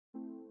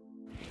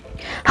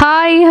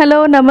Hi hello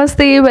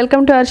నమస్తే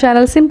welcome to our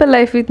channel simple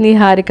life with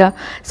Niharika.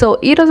 So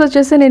ఈరోజు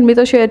వచ్చేసి నేను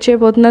మీతో షేర్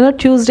చేయబోతున్నాను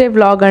ట్యూస్డే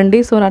వ్లాగ్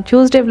అండి. సో నా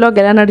ట్యూస్డే వ్లాగ్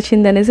ఎలా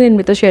నడిచింది అనేసి నేను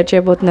మీతో షేర్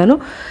చేయబోతున్నాను.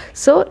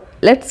 So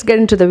let's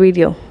get in to the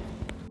video.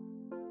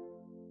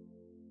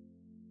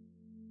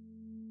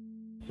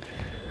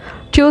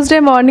 Tuesday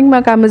morning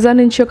మాకు అమెజాన్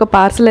నుంచి ఒక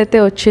పార్సల్ అయితే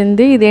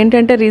వచ్చింది.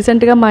 ఇదేంటంటే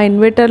రీసెంట్గా మా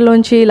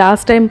ఇన్వర్టర్లోంచి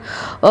లాస్ట్ టైం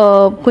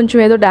కొంచెం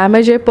ఏదో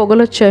డ్యామేజ్ అయ్యి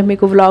పొగలు వచ్చాయి,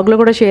 మీకు వ్లాగ్లో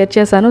కూడా షేర్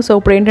చేశాను. సో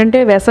ఇప్పుడు ఏంటంటే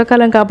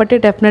వేసవకాలం కాబట్టి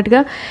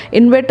డెఫినెట్గా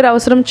ఇన్వర్టర్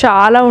అవసరం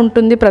చాలా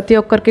ఉంటుంది ప్రతి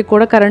ఒక్కరికి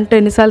కూడా. కరెంట్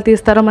ఎన్నిసార్లు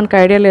తీస్తారో మనకు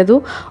ఐడియా లేదు,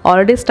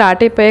 ఆల్రెడీ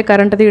స్టార్ట్ అయిపోయాయి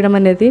కరెంట్ తీయడం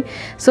అనేది.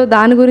 సో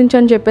దాని గురించి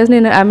అని చెప్పేసి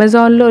నేను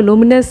అమెజాన్లో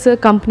లూమినస్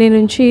కంపెనీ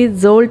నుంచి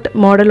జోల్ట్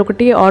మోడల్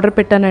ఒకటి ఆర్డర్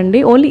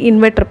పెట్టానండి. ఓన్లీ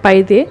ఇన్వర్టర్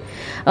పైదే,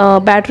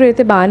 బ్యాటరీ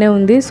అయితే బాగానే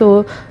ఉంది. సో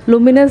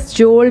లూమినస్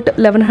జోల్ట్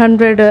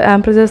 1100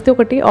 ఆంపరేజెస్ది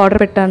ఒకటి ఆర్డర్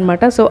పెట్టాను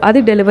అనమాట. సో అది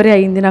డెలివరీ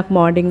అయ్యింది నాకు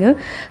మార్నింగ్.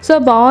 సో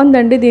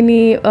బాగుందండి, దీని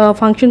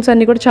ఫంక్షన్స్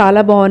అన్నీ కూడా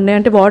చాలా బాగున్నాయి.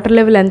 అంటే వాటర్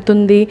లెవెల్ ఎంత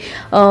ఉంది,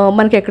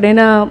 మనకి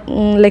ఎక్కడైనా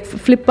లైక్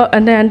ఫ్లిప్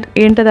అంటే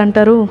ఏంటది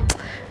అంటారు,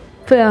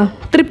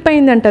 ట్రిప్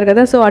అయింది అంటారు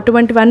కదా, సో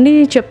అటువంటివన్నీ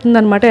చెప్తుంది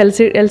అనమాట.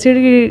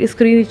 ఎల్సిడి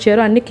స్క్రీన్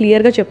ఇచ్చారు, అన్నీ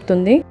క్లియర్గా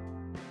చెప్తుంది.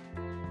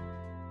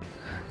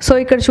 సో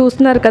ఇక్కడ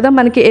చూస్తున్నారు కదా,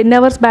 మనకి ఎన్ని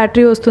అవర్స్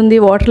బ్యాటరీ వస్తుంది,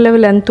 వాటర్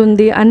లెవెల్ ఎంత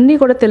ఉంది అన్నీ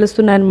కూడా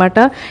తెలుస్తున్నాయి అనమాట.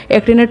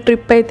 ఎక్కడైనా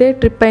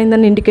ట్రిప్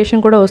అయిందని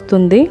ఇండికేషన్ కూడా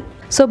వస్తుంది.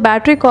 సో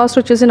బ్యాటరీ కాస్ట్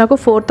వచ్చేసి నాకు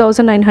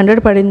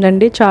 4900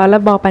 పడిందండి, చాలా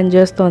బాగా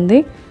పనిచేస్తుంది.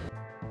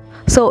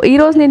 సో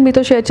ఈరోజు నేను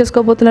మీతో షేర్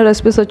చేసుకోబోతున్న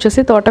రెసిపీస్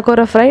వచ్చేసి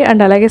తోటకూర ఫ్రై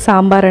అండ్ అలాగే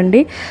సాంబార్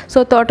అండి. సో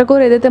తోటకూర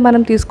ఏదైతే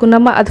మనం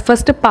తీసుకున్నామో అది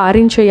ఫస్ట్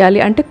పారించేయాలి,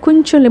 అంటే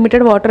కొంచెం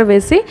లిమిటెడ్ వాటర్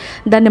వేసి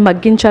దాన్ని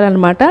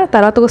మగ్గించాలన్నమాట.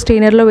 తర్వాత ఒక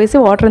స్ట్రైనర్లో వేసి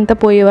వాటర్ అంతా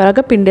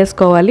పోయేలాగా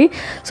పిండేసుకోవాలి.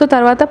 సో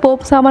తర్వాత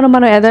పోపు సామాను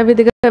మనం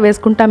యథావిధిగా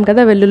వేసుకుంటాం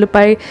కదా,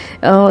 వెల్లుల్లిపాయ,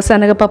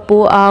 శనగపప్పు,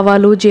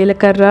 ఆవాలు,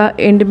 జీలకర్ర,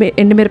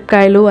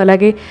 ఎండుమిరపకాయలు,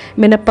 అలాగే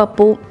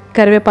మినప్పప్పు,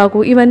 కరివేపాకు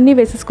ఇవన్నీ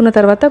వేసేసుకున్న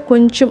తర్వాత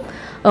కొంచెం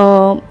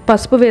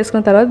పసుపు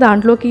వేసుకున్న తర్వాత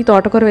దాంట్లోకి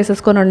తోటకూర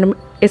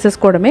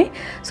వేసేసుకోవడమే.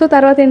 సో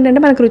తర్వాత ఏంటంటే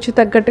మనకు రుచి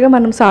తగ్గట్టుగా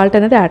మనం సాల్ట్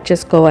అనేది యాడ్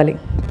చేసుకోవాలి.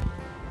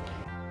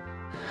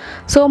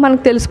 సో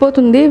మనకు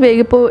తెలిసిపోతుంది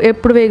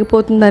ఎప్పుడు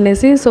వేగిపోతుంది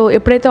అనేసి. సో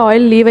ఎప్పుడైతే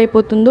ఆయిల్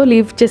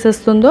లీవ్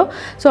చేసేస్తుందో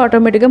సో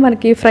ఆటోమేటిక్గా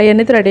మనకి ఫ్రై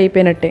అనేది రెడీ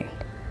అయిపోయినట్టే.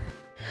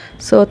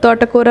 సో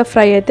తోటకూర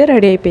ఫ్రై అయితే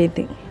రెడీ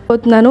అయిపోయింది.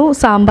 పోతున్నాను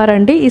సాంబార్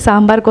అండి. ఈ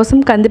సాంబార్ కోసం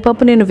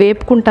కందిపప్పు నేను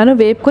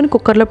వేపుకుని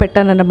కుక్కర్లో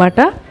పెట్టాను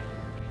అన్నమాట.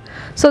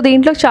 సో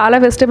దీంట్లో చాలా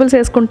వెజిటేబుల్స్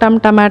వేసుకుంటాం,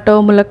 టమాటో,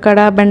 ములక్కడ,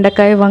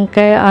 బెండకాయ,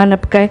 వంకాయ,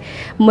 ఆనపకాయ,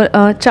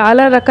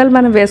 చాలా రకాలు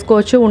మనం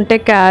వేసుకోవచ్చు. ఉంటే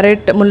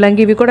క్యారెట్,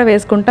 ముల్లంగి ఇవి కూడా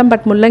వేసుకుంటాం,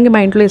 బట్ ముల్లంగి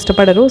మా ఇంట్లో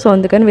ఇష్టపడరు, సో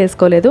అందుకని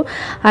వేసుకోలేదు.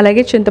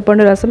 అలాగే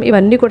చింతపండు రసం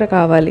ఇవన్నీ కూడా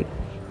కావాలి.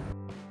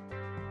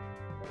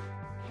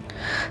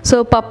 సో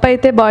పప్పు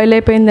అయితే బాయిల్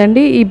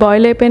అయిపోయిందండి. ఈ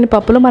బాయిల్ అయిపోయిన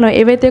పప్పులో మనం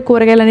ఏవైతే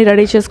కూరగాయలని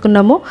రెడీ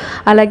చేసుకున్నామో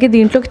అలాగే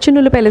దీంట్లోకి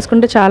చిన్నులపాయలు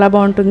వేసుకుంటే చాలా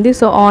బాగుంటుంది.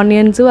 సో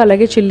ఆనియన్స్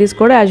అలాగే చిల్లీస్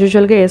కూడా యాజ్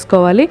యూజువల్గా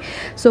వేసుకోవాలి.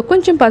 సో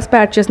కొంచెం పసుపు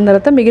యాడ్ చేసిన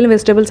తర్వాత మిగిలిన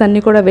వెజిటేబుల్స్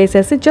అన్నీ కూడా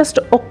వేసేసి జస్ట్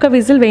ఒక్క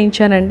విజిల్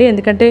వేయించానండి,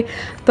 ఎందుకంటే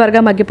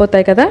త్వరగా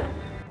మగ్గిపోతాయి కదా.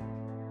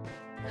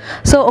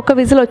 సో ఒక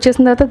విజిల్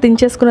వచ్చేసిన తర్వాత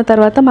దించేసుకున్న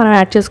తర్వాత మనం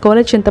యాడ్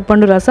చేసుకోవాలి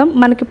చింతపండు రసం.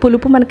 మనకి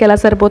పులుపు మనకి ఎలా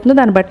సరిపోతుందో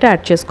దాన్ని బట్టి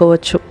యాడ్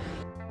చేసుకోవచ్చు.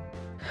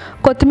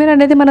 కొత్తిమీర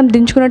అనేది మనం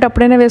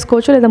దించుకునేటప్పుడైనా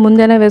వేసుకోవచ్చు, లేదా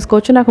ముందైనా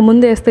వేసుకోవచ్చు. నాకు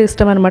ముందు వేస్తే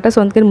ఇష్టం అనమాట, సో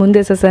అందుకని ముందు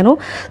వేసేసాను.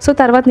 సో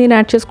తర్వాత నేను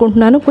యాడ్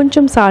చేసుకుంటున్నాను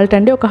కొంచెం సాల్ట్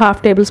అండి, ఒక 1/2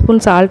 టేబుల్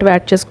స్పూన్ సాల్ట్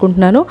యాడ్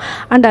చేసుకుంటున్నాను.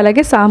 అండ్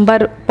అలాగే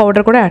సాంబార్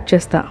పౌడర్ కూడా యాడ్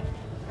చేస్తాను.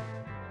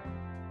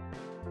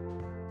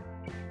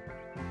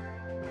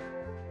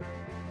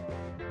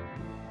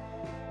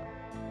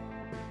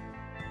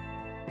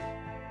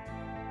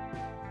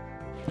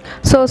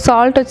 సో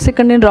సాల్ట్ వచ్చి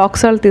ఇక్కడ నేను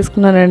రాక్ సాల్ట్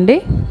తీసుకున్నానండి.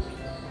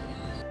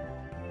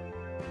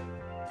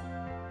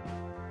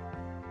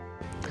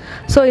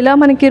 సో ఇలా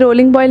మనకి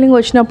రోలింగ్ బాయిలింగ్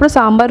వచ్చినప్పుడు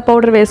సాంబార్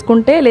పౌడర్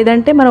వేసుకుంటే,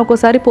 లేదంటే మనం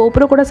ఒక్కోసారి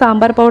పోపులో కూడా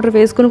సాంబార్ పౌడర్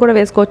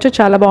వేసుకోవచ్చు,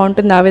 చాలా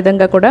బాగుంటుంది ఆ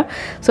విధంగా కూడా.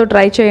 సో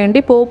ట్రై చేయండి.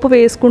 పోపు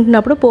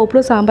వేసుకుంటున్నప్పుడు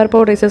పోపులో సాంబార్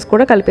పౌడర్ వేసేసి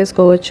కూడా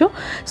కలిపేసుకోవచ్చు.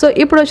 సో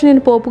ఇప్పుడు వచ్చి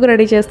నేను పోపుకు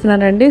రెడీ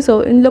చేస్తున్నానండి. సో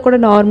ఇందులో కూడా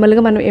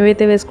నార్మల్గా మనం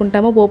ఏవైతే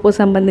వేసుకుంటామో పోపుకు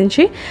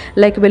సంబంధించి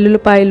లైక్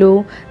వెల్లుల్లిపాయలు,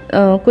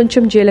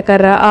 కొంచెం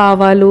జీలకర్ర,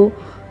 ఆవాలు,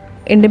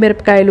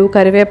 ఎండుమిరపకాయలు,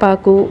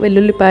 కరివేపాకు,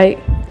 వెల్లుల్లిపాయ,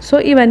 సో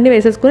ఇవన్నీ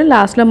వేసేసుకుని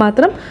లాస్ట్లో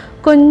మాత్రం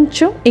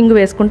కొంచెం ఇంగు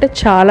వేసుకుంటే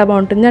చాలా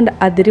బాగుంటుంది అండ్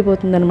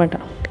అదిరిపోతుంది అనమాట.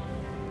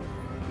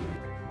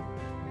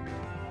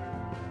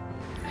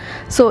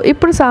 సో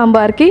ఇప్పుడు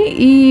సాంబార్కి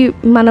ఈ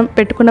మనం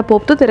పెట్టుకున్న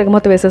పోపుతో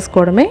తిరగమూత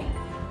వేసేసుకోవడమే.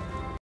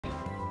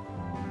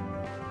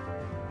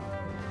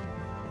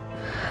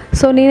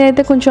 సో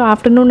నేనైతే కొంచెం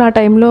ఆఫ్టర్నూన్ ఆ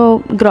టైంలో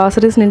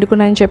గ్రాసరీస్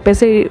నిండుకున్నాయని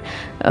చెప్పేసి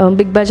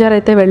బిగ్ బజార్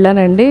అయితే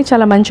వెళ్ళానండి.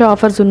 చాలా మంచి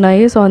ఆఫర్స్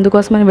ఉన్నాయి, సో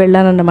అందుకోసమని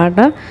వెళ్ళానన్నమాట.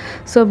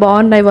 సో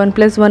బాగున్నాయి,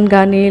 1+1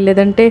 కానీ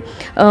లేదంటే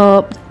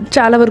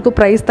చాలా వరకు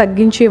ప్రైస్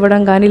తగ్గించి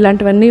ఇవ్వడం కానీ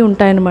ఇలాంటివన్నీ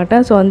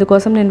ఉంటాయన్నమాట. సో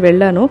అందుకోసం నేను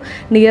వెళ్ళాను,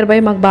 నియర్ బై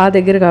మాకు బాగా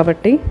దగ్గర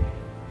కాబట్టి.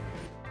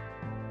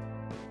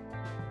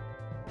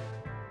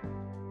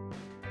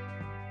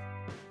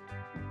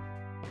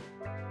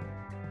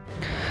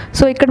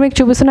 సో ఇక్కడ మీకు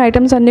చూపిస్తున్న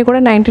ఐటమ్స్ అన్నీ కూడా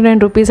 99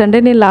 రూపీస్ అండి.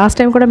 నేను లాస్ట్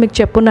టైం కూడా మీకు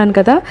చెప్పున్నాను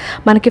కదా,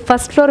 మనకి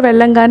ఫస్ట్ ఫ్లోర్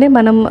వెళ్ళంగానే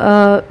మనం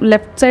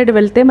లెఫ్ట్ సైడ్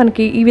వెళ్తే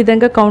మనకి ఈ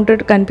విధంగా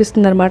కౌంటర్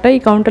కనిపిస్తుంది అనమాట.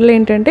 ఈ కౌంటర్లో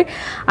ఏంటంటే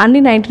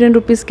అన్నీ 99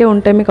 రూపీస్కే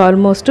ఉంటాయి మీకు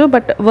ఆల్మోస్ట్,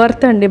 బట్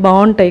వర్త్ అండి,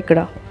 బాగుంటాయి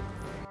ఇక్కడ.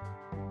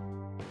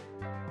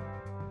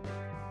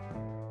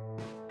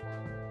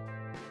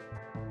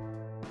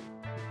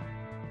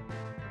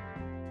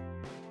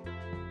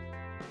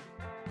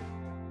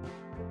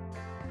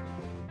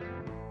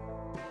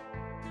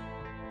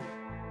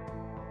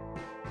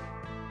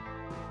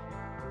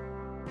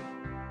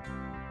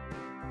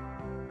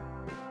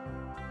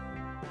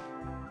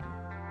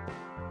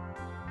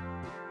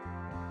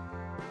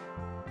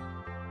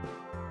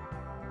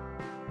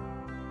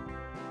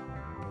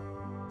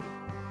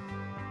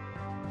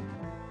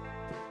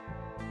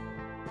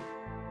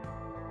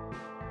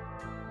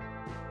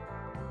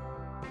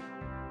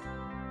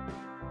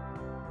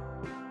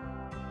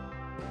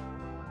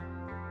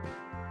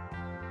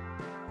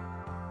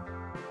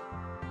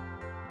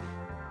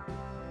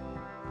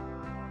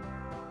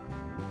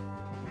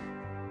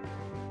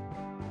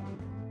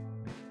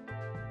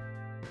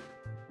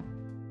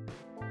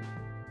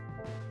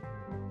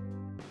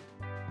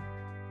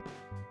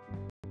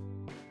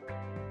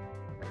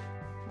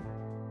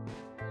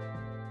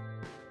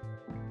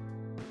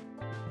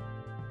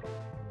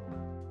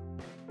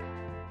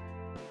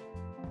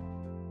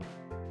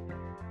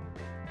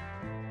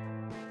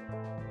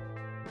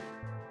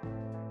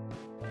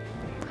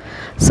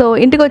 సో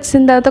ఇంటికి వచ్చిన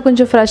తర్వాత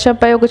కొంచెం ఫ్రెష్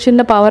అప్ అయ్యి ఒక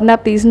చిన్న పవర్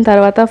నాప్ తీసిన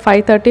తర్వాత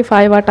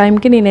 5:35 ఆ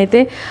టైంకి నేనైతే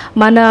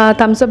మన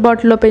థమ్స్అప్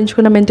బాటిల్లో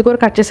పెంచుకున్న మెంతికూర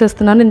కట్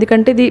చేసేస్తున్నాను.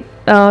 ఎందుకంటే ఇది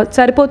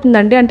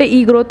సరిపోతుందండి, అంటే ఈ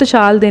గ్రోత్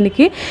చాలు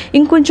దీనికి.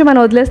 ఇంకొంచెం మనం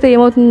వదిలేస్తే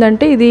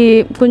ఏమవుతుందంటే ఇది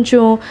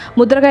కొంచెం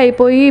ముద్రగా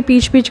అయిపోయి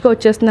పీచుగా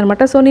వచ్చేస్తుంది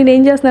అనమాట. సో నేను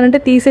ఏం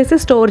చేస్తున్నానంటే తీసేసి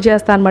స్టోర్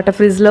చేస్తాను అనమాట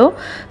ఫ్రిడ్జ్లో.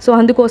 సో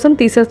అందుకోసం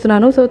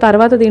తీసేస్తున్నాను. సో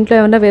తర్వాత దీంట్లో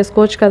ఏమైనా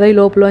వేసుకోవచ్చు కదా ఈ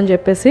లోపల అని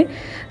చెప్పేసి,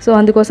 సో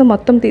అందుకోసం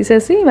మొత్తం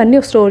తీసేసి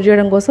ఇవన్నీ స్టోర్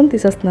చేయడం కోసం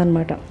తీసేస్తున్నాను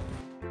అనమాట.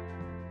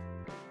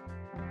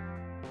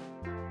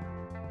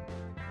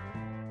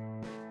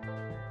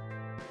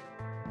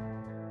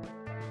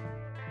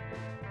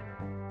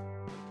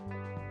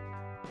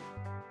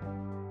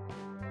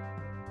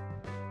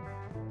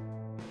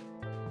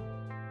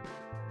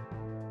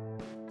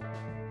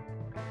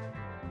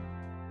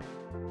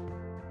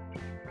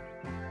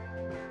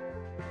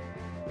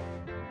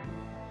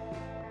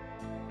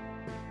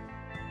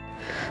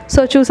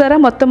 సో చూసారా,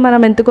 మొత్తం మన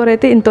మెంతికూర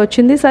అయితే ఇంత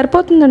వచ్చింది.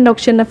 సరిపోతుందండి,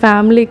 ఒక చిన్న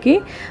ఫ్యామిలీకి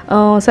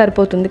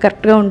సరిపోతుంది,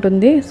 కరెక్ట్గా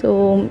ఉంటుంది. సో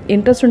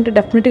ఇంట్రెస్ట్ ఉంటే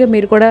డెఫినెట్గా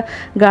మీరు కూడా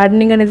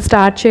గార్డెనింగ్ అనేది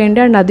స్టార్ట్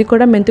చేయండి. అండ్ అది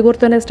కూడా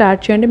మెంతికూరతోనే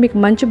స్టార్ట్ చేయండి, మీకు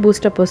మంచి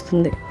బూస్టప్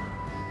వస్తుంది.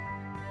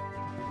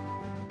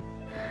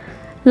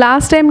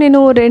 లాస్ట్ టైం నేను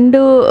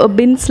 2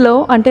 బిన్స్లో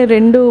అంటే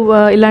 2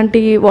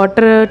 ఇలాంటి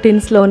వాటర్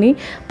టిన్స్లోని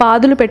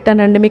పాదులు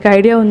పెట్టానండి. మీకు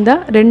ఐడియా ఉందా?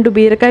 2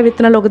 బీరకాయ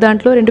విత్తనాలు ఒక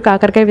దాంట్లో, 2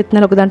 కాకరకాయ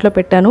విత్తనాలు ఒక దాంట్లో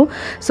పెట్టాను.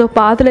 సో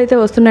పాదులు అయితే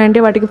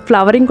వస్తున్నాయండి, వాటికి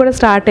ఫ్లవరింగ్ కూడా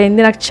స్టార్ట్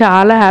అయింది. నాకు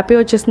చాలా హ్యాపీ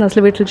వచ్చేసింది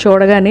అసలు వీటిని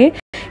చూడగానే,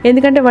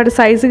 ఎందుకంటే వాటి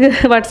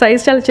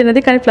సైజ్ చాలా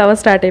చిన్నది కానీ ఫ్లవర్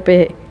స్టార్ట్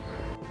అయిపోయాయి.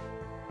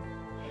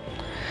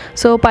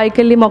 సో పైకి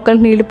వెళ్ళి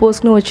మొక్కలకు నీళ్లు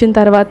పోసుకుని వచ్చిన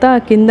తర్వాత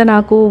కింద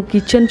నాకు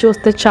కిచెన్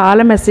చూస్తే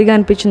చాలా మెస్సీగా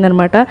అనిపించింది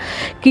అనమాట.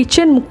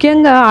 కిచెన్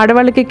ముఖ్యంగా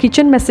ఆడవాళ్ళకి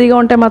కిచెన్ మెస్సీగా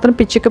ఉంటే మాత్రం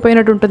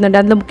పిచ్చెక్కిపోయినట్టు ఉంటుందండి.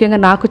 అందులో ముఖ్యంగా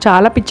నాకు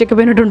చాలా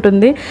పిచ్చెక్కిపోయినట్టు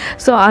ఉంటుంది.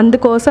 సో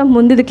అందుకోసం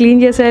ముందు ఇది క్లీన్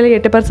చేసేయాలి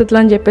ఎట్టి పరిస్థితుల్లో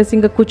అని చెప్పేసి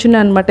ఇంకా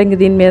కూర్చున్నాను అనమాట ఇంక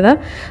దీని మీద.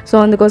 సో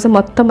అందుకోసం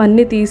మొత్తం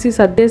అన్నీ తీసి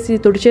సర్దేసి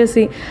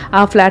తుడిచేసి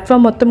ఆ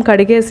ప్లాట్ఫామ్ మొత్తం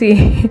కడిగేసి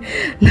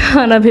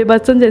నా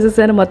బీభత్సం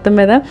చేసేసాను మొత్తం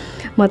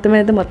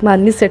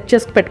అన్నీ సెట్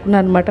చేసుకు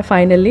పెట్టుకున్నాను అనమాట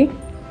ఫైనల్లీ.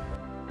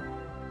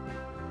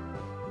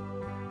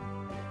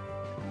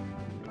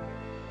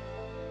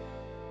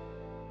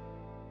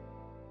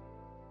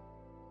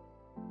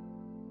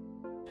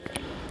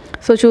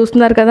 సో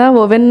చూస్తున్నారు కదా,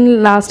 ఓవెన్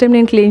లాస్ట్ టైం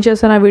నేను క్లీన్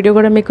చేశాను, ఆ వీడియో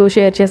కూడా మీకు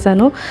షేర్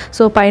చేశాను.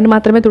 సో పైన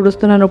మాత్రమే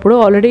తుడుస్తున్నాను. ఇప్పుడు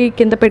ఆల్రెడీ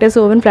కింద పెట్టేసి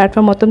ఓవెన్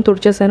ప్లాట్ఫామ్ మొత్తం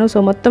తుడిచేసాను.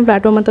 సో మొత్తం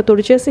ప్లాట్ఫామ్ అంతా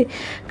తుడిచేసి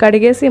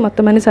కడిగేసి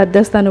మొత్తం అన్ని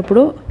సర్దేస్తాను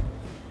ఇప్పుడు.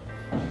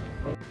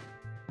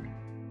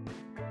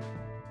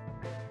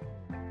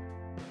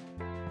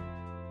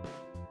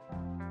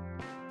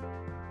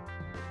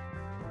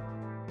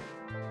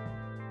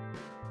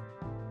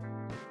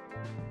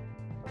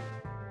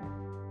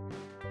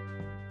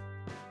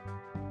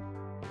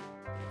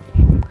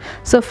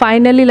 సో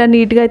ఫైనల్లీ ఇలా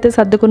నీట్గా అయితే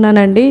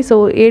సర్దుకున్నానండి. సో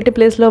ఏటి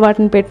ప్లేస్లో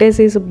వాటిని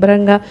పెట్టేసి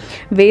శుభ్రంగా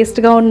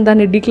వేస్ట్గా ఉన్న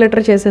దాన్ని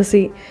డీక్లటర్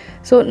చేసేసి,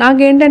 సో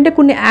నాకేంటంటే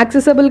కొన్ని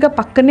యాక్సెసబుల్గా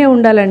పక్కనే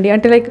ఉండాలండి.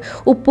 అంటే లైక్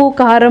ఉప్పు,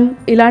 కారం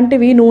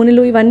ఇలాంటివి,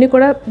 నూనెలు ఇవన్నీ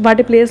కూడా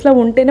వాటి ప్లేస్లో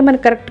ఉంటేనే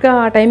మనకు కరెక్ట్గా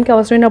ఆ టైంకి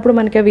అవసరమైనప్పుడు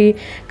మనకి అవి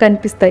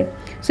కనిపిస్తాయి.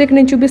 సో ఇక్కడ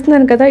నేను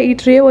చూపిస్తున్నాను కదా, ఈ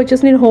ట్రే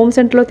వచ్చేసి నేను హోమ్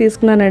సెంటర్లో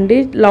తీసుకున్నానండి,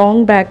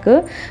 లాంగ్ బ్యాక్.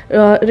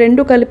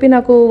 2 కలిపి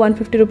నాకు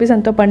 150 రూపీస్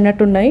ఎంతో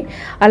పడినట్టున్నాయి.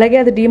 అలాగే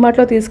అది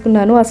డీమార్ట్లో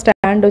తీసుకున్నాను. ఆ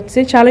స్టాండ్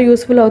వచ్చి చాలా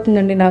యూస్ఫుల్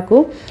అవుతుందండి నాకు.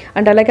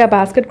 అండ్ అలాగే ఆ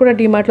బాస్కెట్ కూడా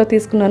డీమార్ట్లో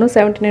తీసుకున్నాను,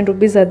 79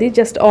 రూపీస్. అది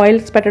జస్ట్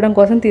ఆయిల్స్ పెట్టడం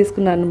కోసం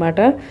తీసుకున్నాను అనమాట.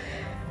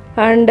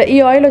 అండ్ ఈ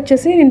ఆయిల్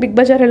వచ్చేసి నేను బిగ్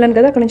బజార్ వెళ్ళాను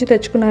కదా, అక్కడ నుంచి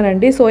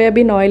తెచ్చుకున్నానండి.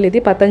 సోయాబీన్ ఆయిల్,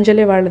 ఇది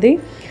పతంజలి వాళ్ళది.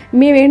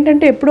 మేము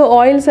ఏంటంటే ఎప్పుడు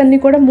ఆయిల్స్ అన్నీ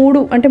కూడా 3,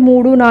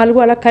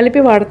 4 అలా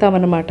కలిపి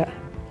వాడతామన్నమాట.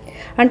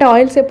 అంటే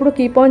ఆయిల్స్ ఎప్పుడు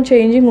కీప్ ఆన్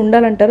చేంజింగ్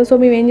ఉండాలంటారు. సో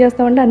మేము ఏం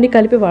చేస్తామంటే అన్నీ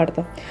కలిపి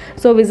వాడతాం.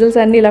 సో విజిల్స్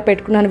అన్నీ ఇలా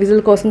పెట్టుకున్నాను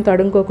విజిల్ కోసం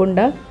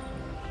తడుముకోకుండా.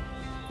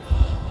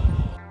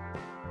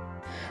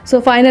 సో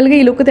ఫైనల్గా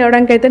ఈ లుక్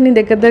తేవడానికి అయితే నేను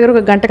దగ్గర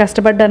ఒక గంట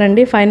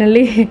కష్టపడ్డానండి.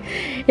 ఫైనల్లీ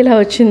ఇలా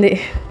వచ్చింది.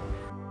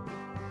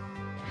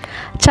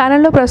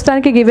 ఛానల్లో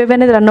ప్రస్తుతానికి గివ్ అవే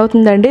అనేది రన్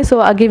అవుతుందండి. సో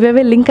ఆ గివ్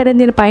అవే లింక్ అనేది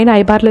నేను పైన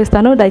ఐబార్లో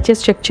ఇస్తాను,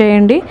 దయచేసి చెక్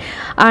చేయండి.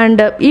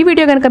 అండ్ ఈ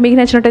వీడియో కనుక మీకు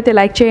నచ్చినట్టయితే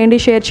లైక్ చేయండి,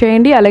 షేర్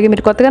చేయండి. అలాగే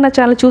మీరు కొత్తగా నా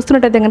ఛానల్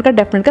చూస్తున్నట్టయితే కనుక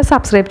డెఫినెట్గా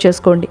సబ్స్క్రైబ్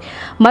చేసుకోండి.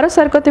 మరో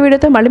సరికొత్త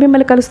వీడియోతో మళ్ళీ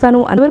మిమ్మల్ని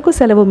కలుస్తాను. అంతవరకు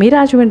సెలవు. మీ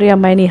రాజమండ్రి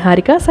అమ్మాయి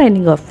నిహారిక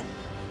సైనింగ్ ఆఫ్.